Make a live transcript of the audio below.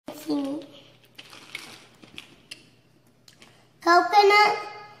Coconut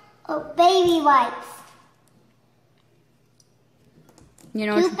or baby wipes? You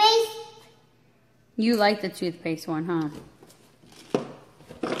know, toothpaste? You like the toothpaste one, huh?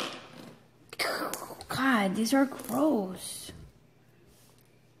 God, these are gross.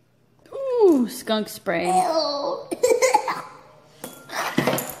 Ooh, skunk spray. Ew.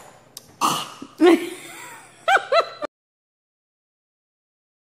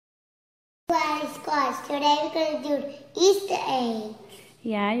 Guys, today we're going to do Easter eggs.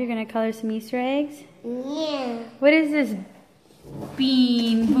 Yeah, you're going to color some Easter eggs? Yeah. What is this?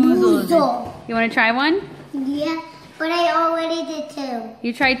 Bean Boozled. You want to try one? Yeah, but I already did 2.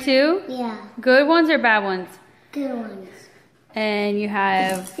 You tried 2? Yeah. Good ones or bad ones? Good ones. And you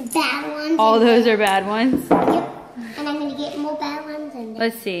have... The bad ones. All those are bad ones? Yep. And I'm going to get more bad ones. And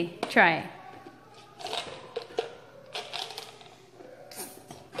let's see. Try it.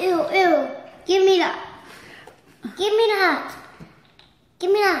 Ew, ew. Give me that. Give me that.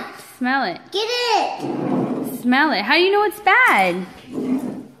 Give me that. Smell it. Get it. Smell it. How do you know it's bad?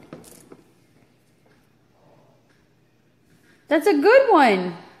 That's a good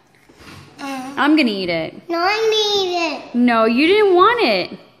one. I'm gonna eat it. No, I need it. No, you didn't want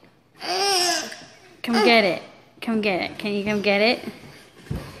it. Come get it. Come get it. Can you come get it?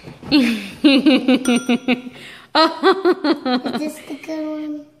 Is this the good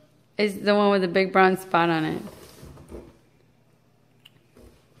one? It's the one with the big brown spot on it.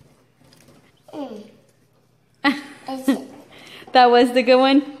 That was the good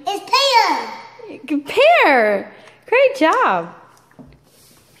one? It's pear. Pear. Great job.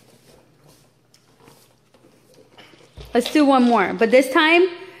 Let's do one more. But this time,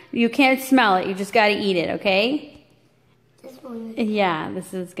 you can't smell it. You just got to eat it, okay? This one. Yeah,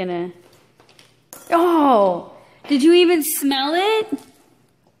 this is going to... Oh! Did you even smell it?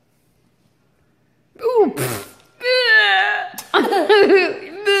 Ooh. Grass.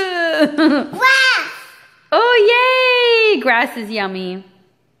 Oh, yay! Grass is yummy.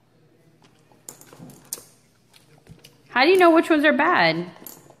 How do you know which ones are bad?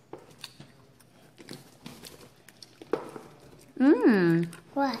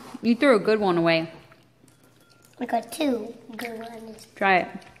 What? You threw a good one away. I got 2 good ones. Try it.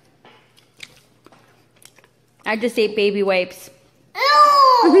 I just ate baby wipes.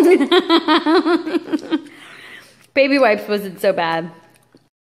 Ew! Baby wipes wasn't so bad.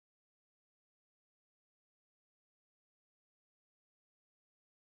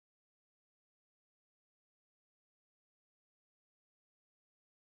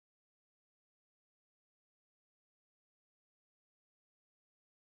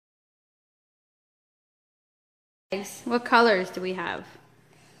 What colors do we have?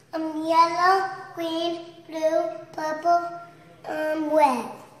 Yellow, green, blue, purple, red.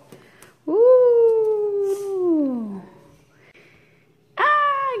 Ooh.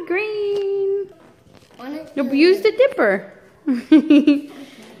 Ah, green. Nope, use the dipper.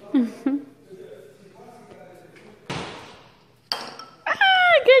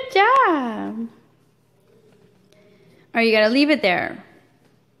 Ah, good job. Oh, you gotta leave it there.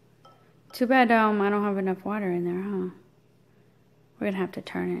 Too bad I don't have enough water in there, huh? We're gonna have to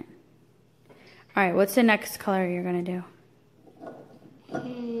turn it. Alright, what's the next color you're gonna do?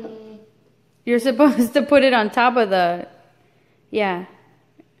 You're supposed to put it on top of the... Yeah.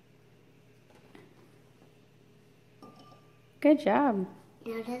 Good job.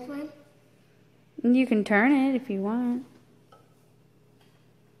 Now this one? You can turn it if you want.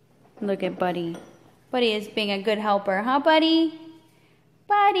 Look at Buddy. Buddy is being a good helper, huh, Buddy?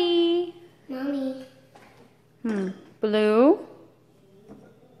 Buddy. Mommy. Blue.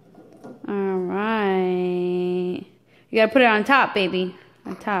 Alright. You gotta put it on top, baby.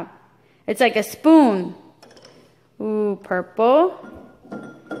 On top. It's like a spoon. Ooh, purple.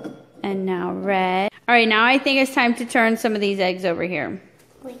 And now red. Alright, now I think it's time to turn some of these eggs over here.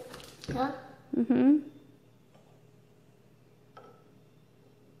 Wait. Huh?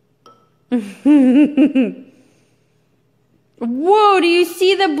 Whoa, do you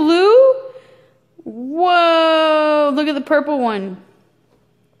see the blue? Whoa, look at the purple one.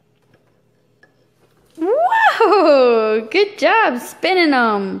 Whoa, good job spinning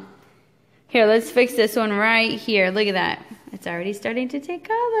them. Here, let's fix this one right here. Look at that. It's already starting to take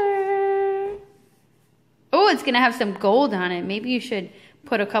color. Oh, it's going to have some gold on it. Maybe you should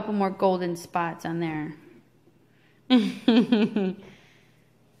put a couple more golden spots on there.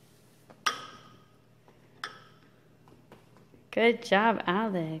 Good job,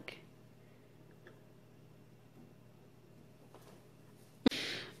 Alec.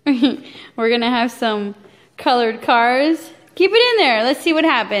 We're going to have some colored cars Keep it in there. Let's see what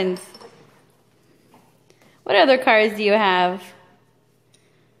happens. What other cars do you have?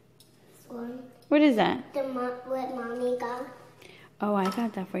 This one. What is that? What Mommy got. Oh, I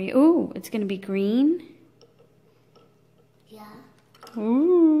got that for you. Ooh, it's going to be green. Yeah.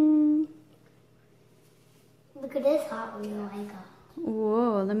 Ooh. Look at this Hot Wheel I got.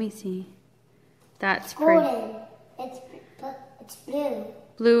 Whoa, let me see. That's pretty. Golden. It's blue.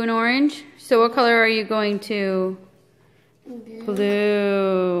 Blue and orange. So what color are you going to? Blue.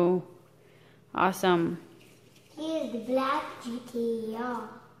 Blue. Awesome. Here's the black GTR.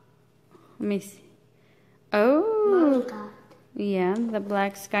 Let me see. Oh. Mommy got. Yeah, the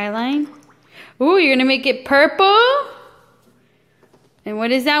black skyline. Ooh, you're gonna make it purple? And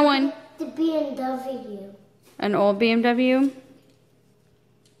what is that one? The BMW. An old BMW?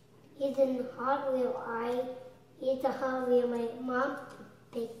 Here's a Hot Wheel here's a Hot Wheel my mom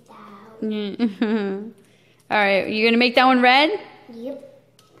picked out. Alright, you gonna make that one red? Yep.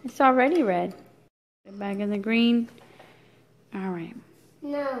 It's already red. Back in the green. Alright.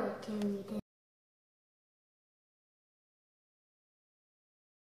 Now tell me this.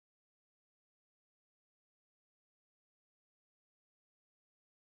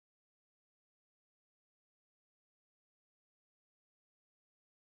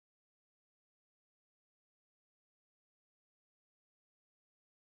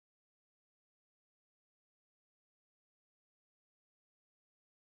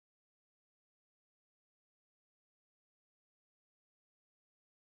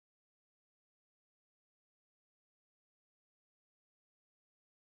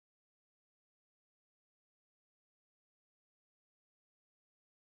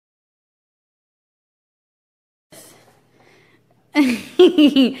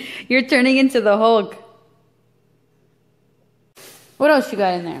 You're turning into the Hulk. What else you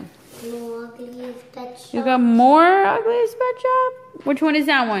got in there? More Uggly's Pet Shop. You got more Ugliest Pet Shop? Which one is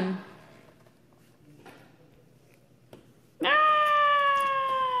that one?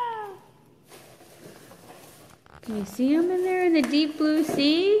 Ah! Can you see them in there in the deep blue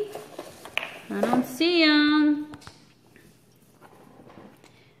sea? I don't see them.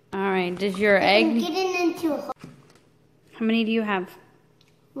 Alright, does your egg... I'm getting into a How many do you have?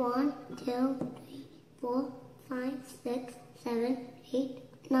 1, 2, 3, 4, 5, 6, 7, 8,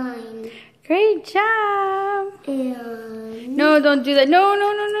 9. Great job! And No, don't do that. No,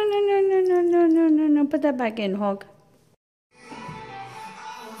 no, no, no, no, no, no, no, no, no, no, no. Put that back in, Hulk.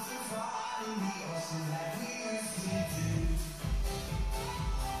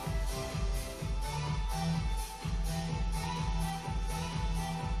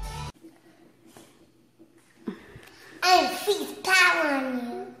 I freeze power on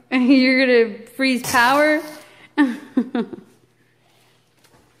you. You're gonna freeze power?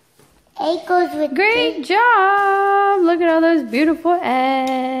 Egg goes with Great job! Look at all those beautiful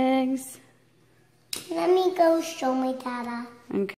eggs. Let me go show my Dada. Okay.